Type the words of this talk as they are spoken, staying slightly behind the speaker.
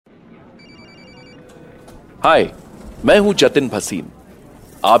हाय, मैं हूं जतिन भसीन।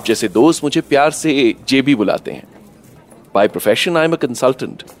 आप जैसे दोस्त मुझे प्यार से जेबी बुलाते हैं। By profession I am a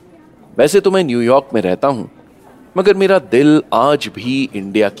consultant. वैसे तो मैं न्यूयॉर्क में रहता हूं, मगर मेरा दिल आज भी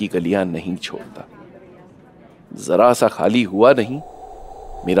इंडिया की गलियां नहीं छोड़ता। जरा सा खाली हुआ नहीं,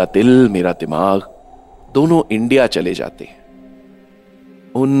 मेरा दिल मेरा दिमाग दोनों इंडिया चले जाते हैं,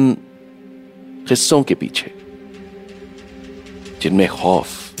 उन किस्सों के पीछे जिनमें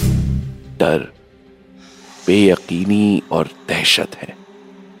खौफ, डर, बेयकीनी और दहशत है,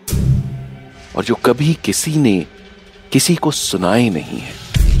 और जो कभी किसी ने किसी को सुनाए नहीं है।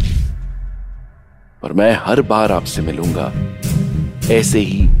 और मैं हर बार आपसे मिलूंगा ऐसे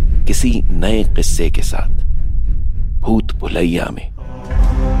ही किसी नए किस्से के साथ, भूत भुलैया में।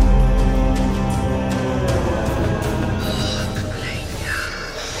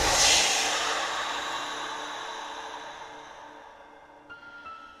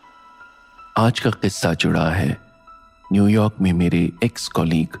 आज का किस्सा जुड़ा है न्यूयॉर्क में मेरे एक्स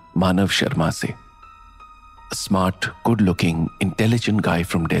कॉलीग मानव शर्मा से। Smart, good looking, intelligent guy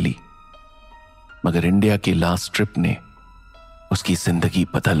from Delhi. मगर इंडिया की लास्ट ट्रिप ने उसकी जिंदगी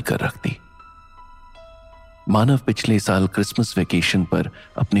बदल कर रख दी। मानव पिछले साल क्रिसमस वेकेशन पर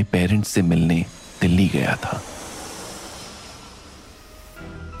अपने पेरेंट्स से मिलने दिल्ली गया था।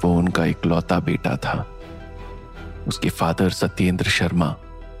 वो उनका इकलौता बेटा था। उसके father Satyendra Sharma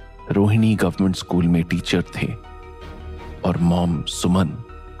Rohini government school में टीचर थे और मॉम सुमन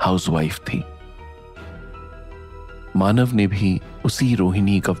हाउसवाइफ थी। मानव ने भी उसी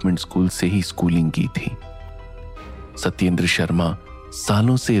रोहिणी गवर्नमेंट स्कूल से ही स्कूलिंग की थी। सत्येंद्र शर्मा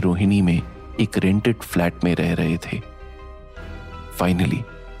सालों से रोहिणी में एक रेंटेड फ्लैट में रह रहे थे। फाइनली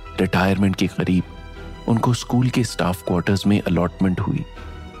रिटायरमेंट के करीब उनको स्कूल के स्टाफ क्वार्टर्स में अलॉटमेंट हुई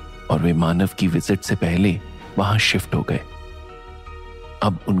और वे मानव की विजिट से पहले वहां शिफ्ट हो गए।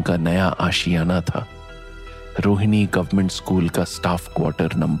 अब उनका नया आशियाना था रोहिणी गवर्नमेंट स्कूल का स्टाफ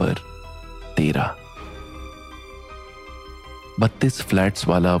क्वार्टर नंबर 13। 32 फ्लैट्स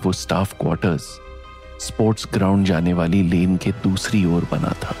वाला वो स्टाफ क्वार्टर्स स्पोर्ट्स ग्राउंड जाने वाली लेन के दूसरी ओर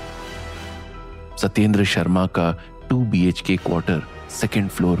बना था। सत्येंद्र शर्मा का 2 BHK क्वार्टर सेकेंड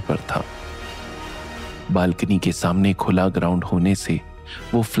फ्लोर पर था। बालकनी के सामने खुला ग्राउंड होने से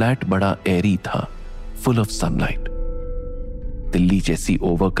वो फ्लैट बड़ा एरी था, फुल ऑफ सनलाइट। दिल्ली जैसी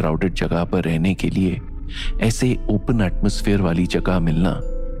ओवरक्राउडेड जगह पर रहने के लिए ऐसे ओपन एटमॉस्फेयर वाली जगह मिलना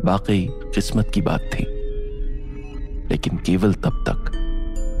वाकई किस्मत की बात थी। लेकिन केवल तब तक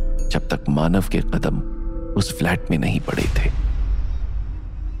जब तक मानव के कदम उस फ्लैट में नहीं पड़े थे।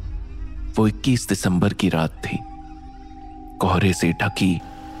 वो 21 दिसंबर की रात थी। कोहरे से ढकी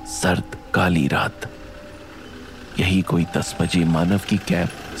सर्द काली रात। यही कोई 10 बजे मानव की कैब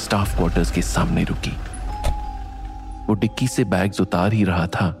स्टाफ क्वार्टर्स के सामने रुकी। वो डिक्की से बैग्स उतार ही रहा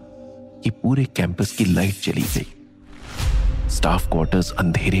था कि पूरे कैंपस की लाइट चली गई। स्टाफ क्वार्टर्स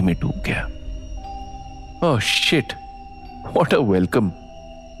अंधेरे में डूब गया। Oh shit, what a welcome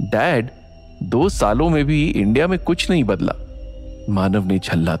dad. 2 सालों में भी इंडिया में कुछ नहीं बदला। मानव ने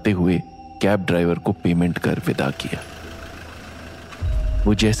झल्लाते हुए कैब ड्राइवर को पेमेंट कर विदा किया।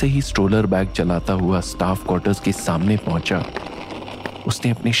 वो जैसे ही स्ट्रोलर बैग चलाता हुआ स्टाफ क्वार्टर्स के सामने पहुंचा,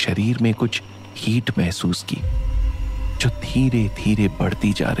 उसने अपने शरीर में कुछ हीट महसूस की जो धीरे धीरे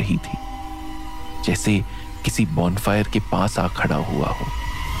बढ़ती जा रही थी, जैसे किसी बॉनफायर के पास आ खड़ा हुआ हो।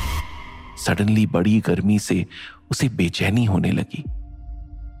 सडनली बड़ी गर्मी से उसे बेचैनी होने लगी।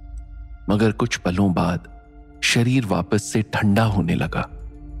 मगर कुछ पलों बाद शरीर वापस से ठंडा होने लगा,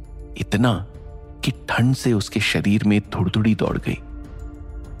 इतना कि ठंड से उसके शरीर में धुड़धुड़ी दौड़ गई।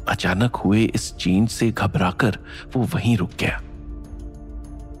 अचानक हुए इस चेंज से घबराकर वो वहीं रुक गया।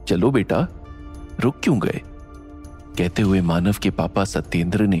 चलो बेटा, रुक क्यों गए? कहते हुए मानव के पापा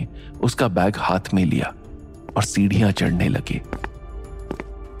सत्येंद्र ने उसका बैग हाथ में लिया और सीढ़ियां चढ़ने लगे।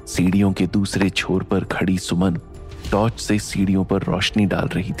 सीढ़ियों के दूसरे छोर पर खड़ी सुमन टॉर्च से सीढ़ियों पर रोशनी डाल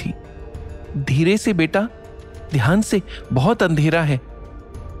रही थी। धीरे से बेटा, ध्यान से, बहुत अंधेरा है।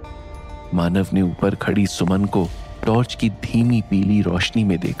 मानव ने ऊपर खड़ी सुमन को टॉर्च की धीमी पीली रोशनी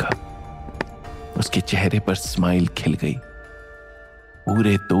में देखा। उसके चेहरे पर स्माइल खिल गई।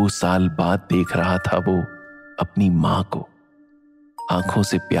 पूरे 2 साल बाद देख रहा था वो अपनी मां को, आंखों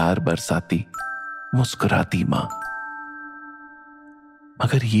से प्यार बरसाती मुस्कुराती मां।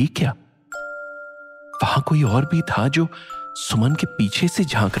 मगर ये क्या? वहां कोई और भी था जो सुमन के पीछे से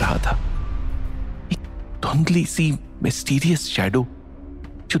झांक रहा था। एक धुंधली सी मिस्टीरियस शैडो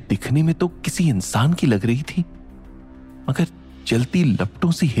जो दिखने में तो किसी इंसान की लग रही थी, मगर जलती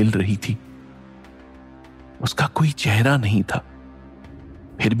लपटों से हिल रही थी। उसका कोई चेहरा नहीं था,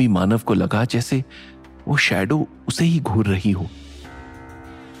 फिर भी मानव को लगा जैसे वो शैडो उसे ही घूर रही हो।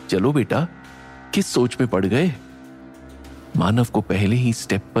 चलो बेटा, किस सोच में पड़ गए? मानव को पहले ही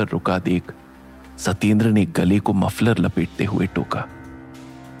स्टेप पर रुका देख सत्येंद्र ने गले को मफलर लपेटते हुए टोका।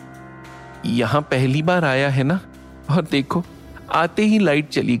 यहां पहली बार आया है ना, और देखो आते ही लाइट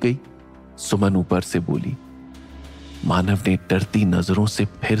चली गई, सुमन ऊपर से बोली। मानव ने डरती नजरों से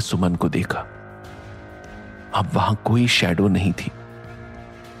फिर सुमन को देखा। अब वहां कोई शैडो नहीं थी।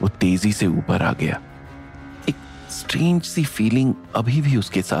 वो तेजी से ऊपर आ गया। एक स्ट्रेंज सी फीलिंग अभी भी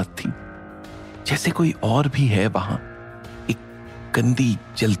उसके साथ थी, जैसे कोई और भी है वहां, एक गंदी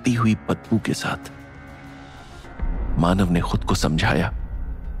जलती हुई बदबू के साथ। मानव ने खुद को समझाया,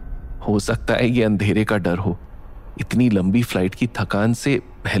 हो सकता है ये अंधेरे का डर हो, इतनी लंबी फ्लाइट की थकान से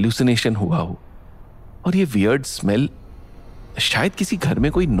हेलुसिनेशन हुआ हो, और ये वियर्ड स्मेल शायद किसी घर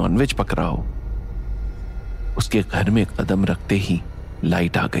में कोई नॉनवेज पक रहा हो। उसके घर में कदम रखते ही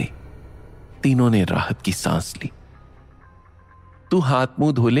लाइट आ गई। तीनों ने राहत की सांस ली। तू हाथ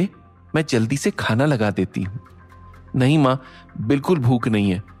मुंह धो ले, मैं जल्दी से खाना लगा देती हूं। नहीं मां, बिल्कुल भूख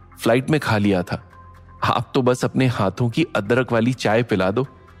नहीं है, फ्लाइट में खा लिया था। आप तो बस अपने हाथों की अदरक वाली चाय पिला दो,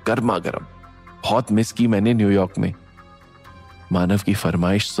 गर्मा गर्म, बहुत मिस की मैंने न्यूयॉर्क में। मानव की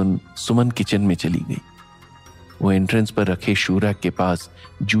फरमाइश सुन सुमन किचन में चली गई। वो एंट्रेंस पर रखे शू रैक के पास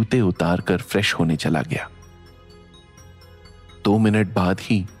जूते उतारकर फ्रेश होने चला गया। 2 मिनट बाद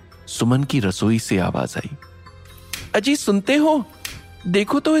ही सुमन की रसोई से आवाज आई। अजी सुनते हो,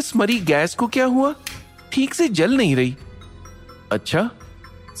 देखो तो इस मरी गैस को क्या हुआ, ठीक से जल नहीं रही। अच्छा,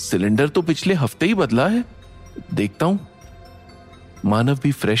 सिलेंडर तो पिछले हफ्ते ही बदला है, देखता हूं। मानव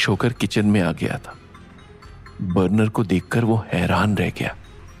भी फ्रेश होकर किचन में आ गया था। बर्नर को देखकर वो हैरान रह गया।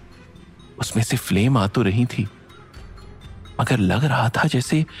 उसमें से फ्लेम आ तो रही थी, मगर लग रहा था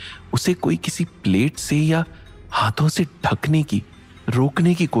जैसे उसे कोई किसी प्लेट से या हाथों से ढकने की,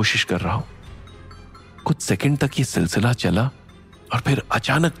 रोकने की कोशिश कर रहा हो। कुछ सेकंड तक ये सिलसिला चला और फिर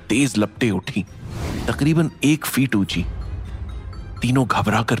अचानक तेज लपटें उठी, तकरीबन 1 फीट ऊंची। तीनों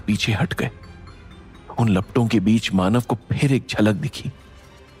घबरा कर पीछे हट गए। उन लपटों के बीच मानव को फिर एक झलक दिखी,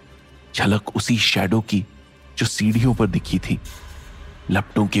 झलक उसी शैडो की जो सीढ़ियों पर दिखी थी,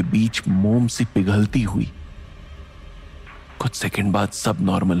 लपटों के बीच मोम सी पिघलती हुई। कुछ सेकंड बाद सब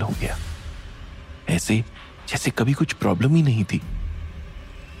नॉर्मल हो गया, ऐसे जैसे कभी कुछ प्रॉब्लम ही नहीं थी।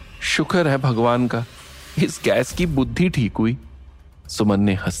 शुक्र है भगवान का, इस गैस की बुद्धि ठीक हुई। सुमन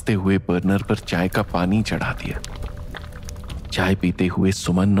ने हंसते हुए बर्नर पर चाय का पानी चढ़ा दिया। चाय पीते हुए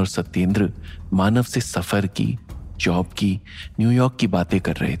सुमन और सत्येंद्र मानव से सफर की, जॉब की, न्यूयॉर्क की बातें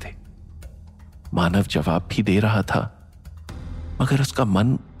कर रहे थे। मानव जवाब भी दे रहा था, मगर उसका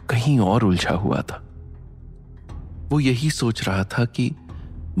मन कहीं और उलझा हुआ था। वो यही सोच रहा था कि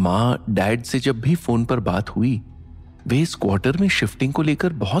मां डैड से जब भी फोन पर बात हुई, वे इस क्वार्टर में शिफ्टिंग को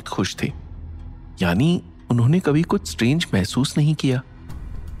लेकर बहुत खुश थे, यानी उन्होंने कभी कुछ स्ट्रेंज महसूस नहीं किया।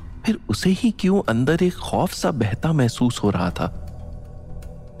 फिर उसे ही क्यों अंदर एक खौफ सा बहता महसूस हो रहा था?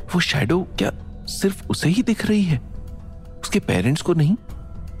 वो शैडो क्या सिर्फ उसे ही दिख रही है, उसके पेरेंट्स को नहीं?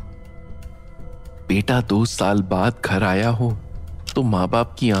 बेटा 2 साल बाद घर आया हो तो माँ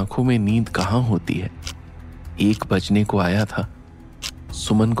बाप की आंखों में नींद कहां होती है। 1 बजने को आया था।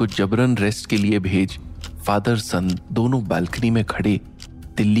 सुमन को जबरन रेस्ट के लिए भेज फादर सन दोनों बालकनी में खड़े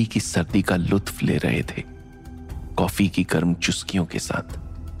दिल्ली की सर्दी का लुत्फ ले रहे थे, कॉफी की गर्म चुस्कियों के साथ।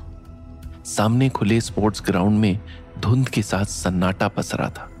 सामने खुले स्पोर्ट्स ग्राउंड में धुंध के साथ सन्नाटा पसरा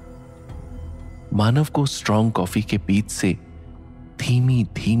था। मानव को स्ट्रॉन्ग कॉफी के बीच से धीमी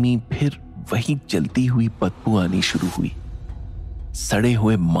धीमी फिर वही जलती हुई बदबू आनी शुरू हुई, सड़े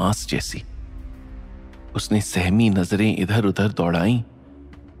हुए मांस जैसी। उसने सहमी नजरें इधर उधर दौड़ाई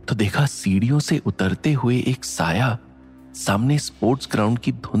तो देखा सीढ़ियों से उतरते हुए एक साया सामने स्पोर्ट्स ग्राउंड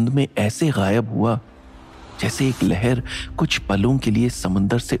की धुंध में ऐसे गायब हुआ जैसे एक लहर कुछ पलों के लिए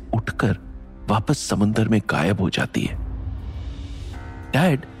समंदर से उठकर वापस समंदर में गायब हो जाती है।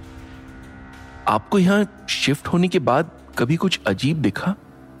 डैड, आपको यहां शिफ्ट होने के बाद कभी कुछ अजीब दिखा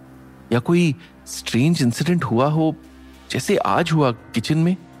या कोई स्ट्रेंज इंसिडेंट हुआ हो जैसे आज हुआ किचन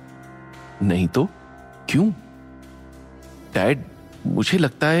में? नहीं तो क्यों? डैड, मुझे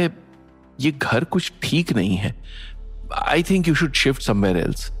लगता है ये घर कुछ ठीक नहीं है। I think you should shift somewhere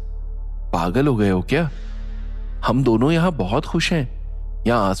else. पागल हो गए हो क्या? हम दोनों यहां बहुत खुश हैं।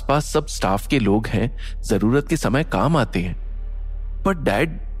 यहां आसपास सब स्टाफ के लोग हैं, जरूरत के समय काम आते हैं। पर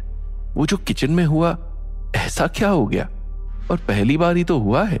डैड, वो जो किचन में हुआ, ऐसा क्या हो गया? और पहली बार ही तो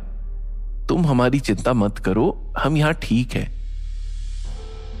हुआ है। तुम हमारी चिंता मत करो, हम यहां ठीक हैं।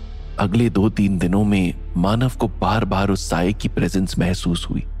 अगले 2-3 दिनों में मानव को बार बार उस साये की प्रेजेंस महसूस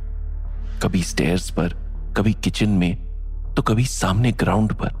हुई, कभी स्टेयर्स पर, कभी किचन में, तो कभी सामने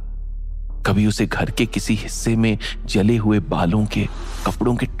ग्राउंड पर। कभी उसे घर के किसी हिस्से में जले हुए बालों के,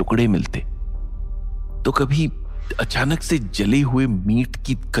 कपड़ों के टुकड़े मिलते, तो कभी अचानक से जले हुए मीट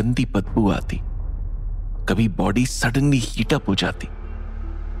की गंदी बदबू आती, कभी बॉडी सडनली हीट अप हो जाती।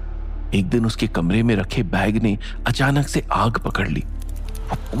 एक दिन उसके कमरे में रखे बैग ने अचानक से आग पकड़ ली,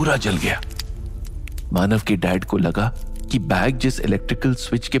 वो पूरा जल गया। मानव के डैड को लगा कि बैग जिस इलेक्ट्रिकल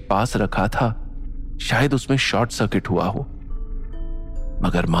स्विच के पास रखा था शायद उसमें शॉर्ट सर्किट हुआ हो,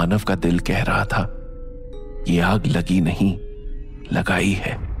 मगर मानव का दिल कह रहा था ये आग लगी नहीं, लगाई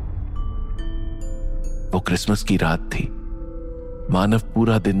है। वो क्रिसमस की रात थी। मानव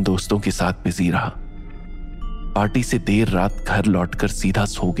पूरा दिन दोस्तों के साथ बिजी रहा। पार्टी से देर रात घर लौटकर सीधा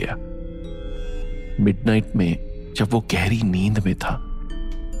सो गया। मिडनाइट में जब वो गहरी नींद में था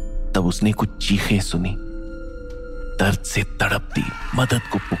तब उसने कुछ चीखें सुनी, दर्द से तड़पती, मदद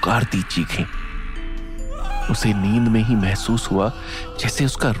को पुकारती चीखें। उसे नींद में ही महसूस हुआ जैसे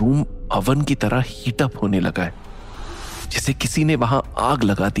उसका रूम अवन की तरह हीटअप होने लगा है, जैसे किसी ने वहां आग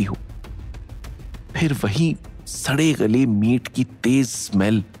लगा दी हो। फिर वही सड़े गले मीट की तेज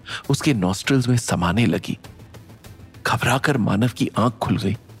स्मेल उसके नॉस्ट्रिल्स में समाने लगी। घबराकर मानव की आंख खुल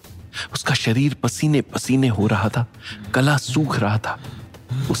गई। उसका शरीर पसीने पसीने हो रहा था, गला सूख रहा था।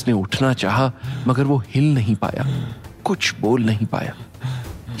 उसने उठना चाहा मगर वो हिल नहीं पाया, कुछ बोल नहीं पाया।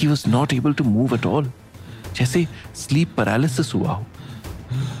 He was not able to move at all, जैसे स्लीप पैरालिसिस हुआ हो।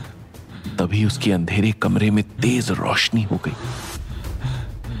 तभी उसके अंधेरे कमरे में तेज रोशनी हो गई।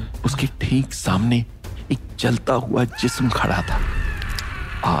 उसके ठीक सामने एक जलता हुआ जिस्म खड़ा था,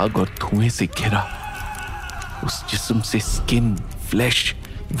 आग और धुएं से घिरा। उस जिस्म से स्किन, फ्लैश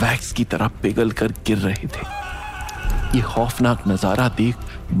वैक्स की तरह पिघल कर गिर रहे थे। ये खौफनाक नजारा देख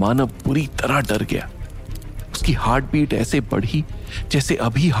मानव बुरी तरह डर गया। उसकी हार्ट बीट ऐसे बढ़ी जैसे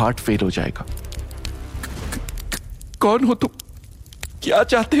अभी हार्ट फेल हो जाएगा। कौन हो तुम? क्या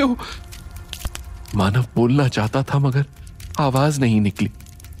चाहते हो? मानव बोलना चाहता था मगर आवाज नहीं निकली।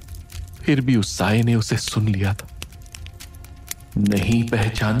 फिर भी उस साये ने उसे सुन लिया था। नहीं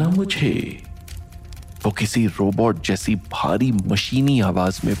पहचाना मुझे? वो किसी रोबोट जैसी भारी मशीनी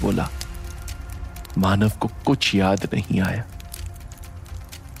आवाज में बोला। मानव को कुछ याद नहीं आया।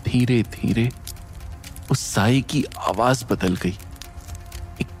 धीरे धीरे उस साये की आवाज बदल गई,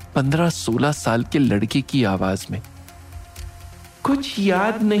 एक 15-16 साल के लड़के की आवाज में। कुछ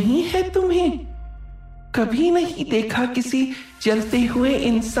याद नहीं है तुम्हें? कभी नहीं देखा किसी जलते हुए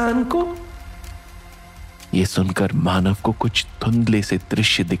इंसान को? यह सुनकर मानव को कुछ धुंधले से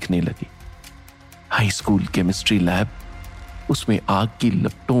दृश्य दिखने लगे। हाई स्कूल केमिस्ट्री लैब, उसमें आग की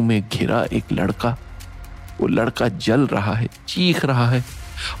लपटों में घिरा एक लड़का। वो लड़का जल रहा है, चीख रहा है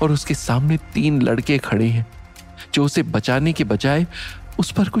और उसके सामने 3 लड़के खड़े हैं जो उसे बचाने के बजाय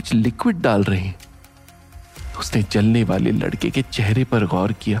उस पर कुछ लिक्विड डाल रहे हैं। उसने जलने वाले लड़के के चेहरे पर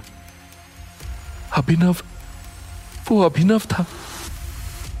गौर किया। अभिनव, वो अभिनव था।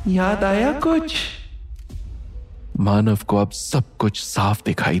 याद आया कुछ? मानव को अब सब कुछ साफ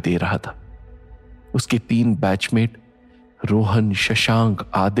दिखाई दे रहा था। उसके 3 बैचमेट रोहन, शशांक,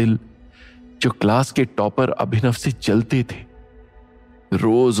 आदिल, जो क्लास के टॉपर अभिनव से जलते थे,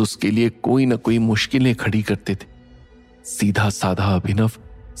 रोज उसके लिए कोई ना कोई मुश्किलें खड़ी करते थे। सीधा साधा अभिनव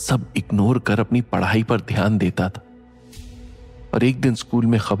सब इग्नोर कर अपनी पढ़ाई पर ध्यान देता था। और एक दिन स्कूल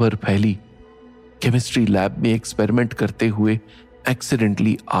में खबर फैली, केमिस्ट्री लैब में एक्सपेरिमेंट करते हुए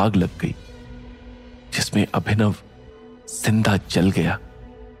एक्सीडेंटली आग लग गई, जिसमें अभिनव जिंदा जल गया।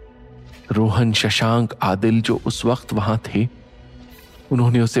 रोहन, शशांक, आदिल जो उस वक्त वहां थे,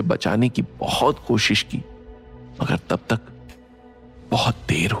 उन्होंने उसे बचाने की बहुत कोशिश की, मगर तब तक बहुत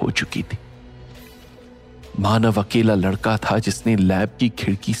देर हो चुकी थी। मानव अकेला लड़का था जिसने लैब की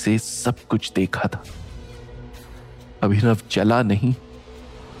खिड़की से सब कुछ देखा था। अभिनव जला नहीं,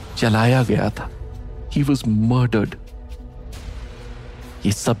 जलाया गया था। He was murdered.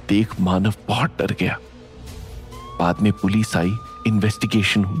 ये सब देख मानव बहुत डर गया। बाद में पुलिस आई,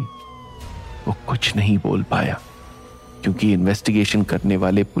 इन्वेस्टिगेशन हुई। वो कुछ नहीं बोल पाया क्योंकि इन्वेस्टिगेशन करने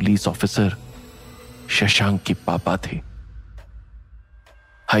वाले पुलिस ऑफिसर शशांक के पापा थे।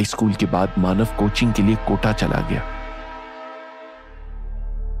 हाई स्कूल के बाद मानव कोचिंग के लिए कोटा चला गया।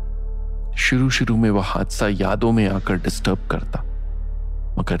 शुरू शुरू में वह हादसा यादों में आकर डिस्टर्ब करता,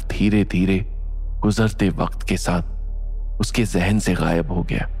 मगर धीरे धीरे गुजरते वक्त के साथ उसके जहन से गायब हो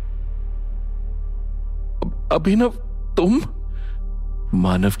गया। अभिनव, तुम?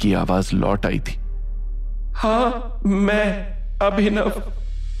 मानव की आवाज लौट आई थी। हाँ, मैं अभिनव।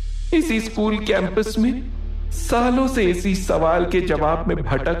 इसी स्कूल कैंपस में सालों से इसी सवाल के जवाब में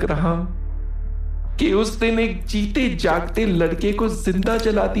भटक रहा हूं कि उस दिन एक जीते जागते लड़के को जिंदा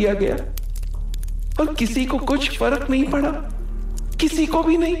जला दिया गया और किसी को कुछ फर्क नहीं पड़ा, किसी को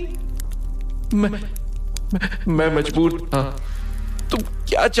भी नहीं। मैं मजबूर था। तुम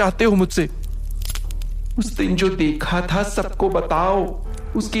क्या चाहते हो मुझसे? उस दिन जो देखा था सबको बताओ,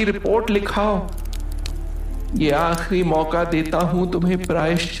 उसकी रिपोर्ट लिखाओ। ये आखिरी मौका देता हूं तुम्हें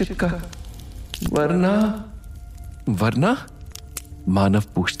प्रायश्चित का, वरना मानव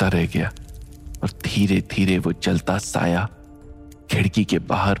पूछता रह गया और धीरे धीरे वो जलता साया खिड़की के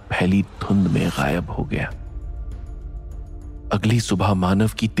बाहर फैली धुंध में गायब हो गया। अगली सुबह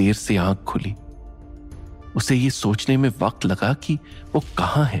मानव की देर से आंख खुली। उसे ये सोचने में वक्त लगा कि वो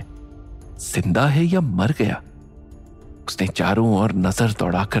कहां है, जिंदा है या मर गया। उसने चारों ओर नजर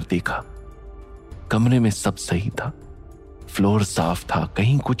दौड़ाकर देखा। कमरे में सब सही था, फ्लोर साफ था,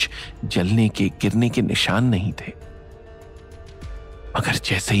 कहीं कुछ जलने के गिरने के निशान नहीं थे। मगर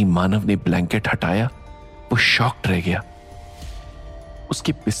जैसे ही मानव ने ब्लैंकेट हटाया, वो शॉक्ड रह गया।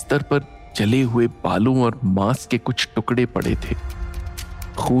 उसके बिस्तर पर जले हुए बालों और मांस के कुछ टुकड़े पड़े थे,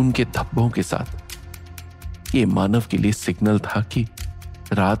 खून के धब्बों के साथ। ये मानव के लिए सिग्नल था कि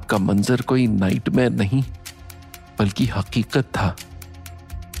रात का मंजर कोई नाइटमेयर नहीं बल्कि हकीकत था।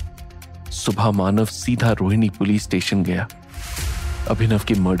 सुबह मानव सीधा रोहिणी पुलिस स्टेशन गया अभिनव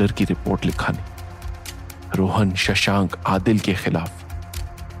के मर्डर की रिपोर्ट लिखाने, रोहन, शशांक, आदिल के खिलाफ।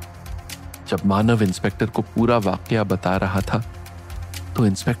 जब मानव इंस्पेक्टर को पूरा वाकया बता रहा था तो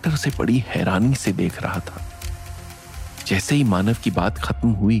इंस्पेक्टर उसे बड़ी हैरानी से देख रहा था। जैसे ही मानव की बात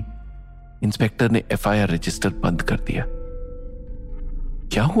खत्म हुई, इंस्पेक्टर ने एफआईआर रजिस्टर बंद कर दिया।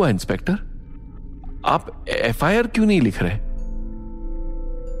 क्या हुआ इंस्पेक्टर, आप एफआईआर क्यों नहीं लिख रहे?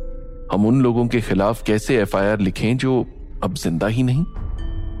 हम उन लोगों के खिलाफ कैसे एफआईआर लिखें जो अब जिंदा ही नहीं?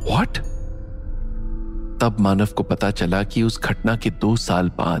 व्हाट? तब मानव को पता चला कि उस घटना के 2 साल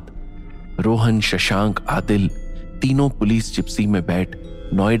बाद रोहन, शशांक, आदिल तीनों पुलिस जिप्सी में बैठ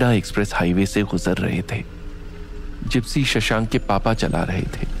नोएडा एक्सप्रेस हाईवे से गुजर रहे थे। जिप्सी शशांक के पापा चला रहे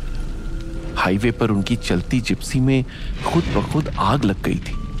थे। हाईवे पर उनकी चलती जिप्सी में खुद ब खुद आग लग गई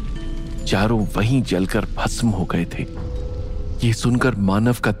थी। चारों वहीं जलकर भस्म हो गए थे। ये सुनकर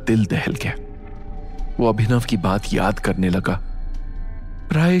मानव का दिल दहल गया। वो अभिनव की बात याद करने लगा।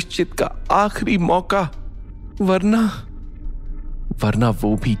 प्रायश्चित का आखिरी मौका, वरना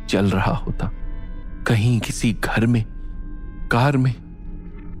वो भी जल रहा होता, कहीं किसी घर में, कार में,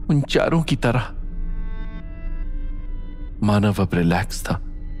 उन चारों की तरह। मानव अब रिलैक्स था।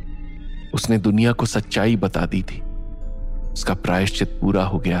 उसने दुनिया को सच्चाई बता दी थी। उसका प्रायश्चित पूरा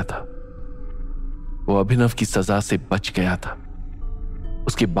हो गया था। वो अभिनव की सजा से बच गया था।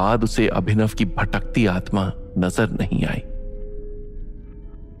 उसके बाद उसे अभिनव की भटकती आत्मा नजर नहीं आई।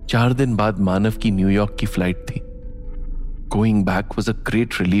 4 दिन बाद मानव की न्यूयॉर्क की फ्लाइट थी। Going back was a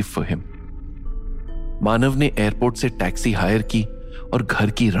great relief for him. Manav ने एयरपोर्ट से टैक्सी हायर की और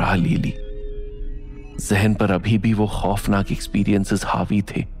घर की राह ले ली। जहन पर अभी भी वो खौफनाक एक्सपीरियंसेस हावी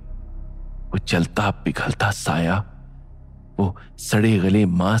थे। वो जलता पिघलता साया, वो सड़े गले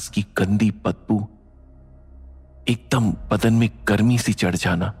मांस की गंदी बदबू, एकदम बदन में गर्मी सी चढ़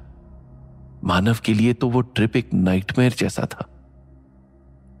जाना। मानव के लिए तो वो ट्रिप एक नाइटमेयर जैसा था।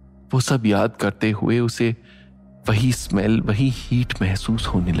 वो सब याद करते हुए उसे वही स्मेल, वही हीट महसूस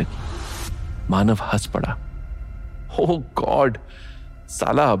होने लगी। मानव हंस पड़ा। ओह गॉड,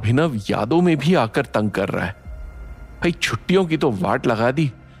 साला अभिनव यादों में भी आकर तंग कर रहा है। भाई छुट्टियों की तो वाट लगा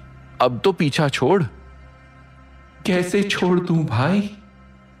दी, अब तो पीछा छोड़। कैसे छोड़ दूं भाई?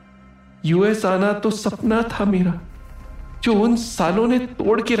 यूएस आना तो सपना था मेरा, जो उन सालों ने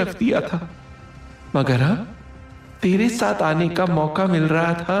तोड़ के रख दिया था। मगर अब तेरे साथ आने का मौका मिल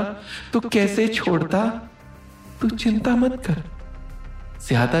रहा था तो कैसे छोड़ता? तू चिंता मत कर,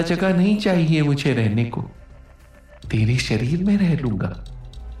 ज्यादा जगह नहीं चाहिए मुझे रहने को। तेरे शरीर में रह लूंगा।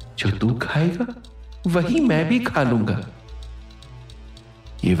 जो तू खाएगा वही मैं भी खा लूंगा।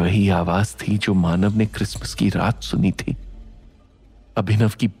 ये वही आवाज थी जो मानव ने क्रिसमस की रात सुनी थी।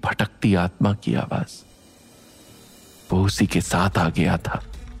 अभिनव की भटकती आत्मा की आवाज। वो उसी के साथ आ गया था,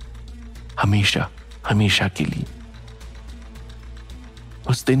 हमेशा हमेशा के लिए।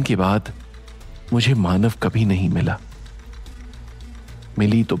 उस दिन के बाद मुझे मानव कभी नहीं मिला।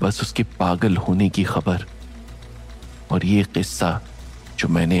 मिली तो बस उसके पागल होने की खबर और ये किस्सा जो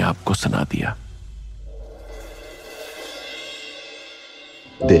मैंने आपको सुना दिया।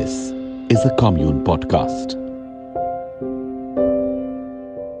 This is a Commune podcast.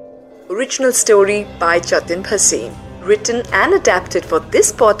 Original story by Jatin Bhasin. Written and adapted for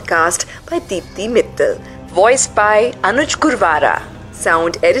this podcast by Deepti Mittal. Voiced by Anuj Gurwara.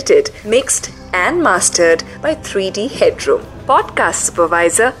 Sound edited, mixed and mastered by 3D Headroom. Podcast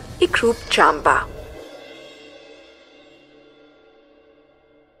supervisor Ikroop Chamba.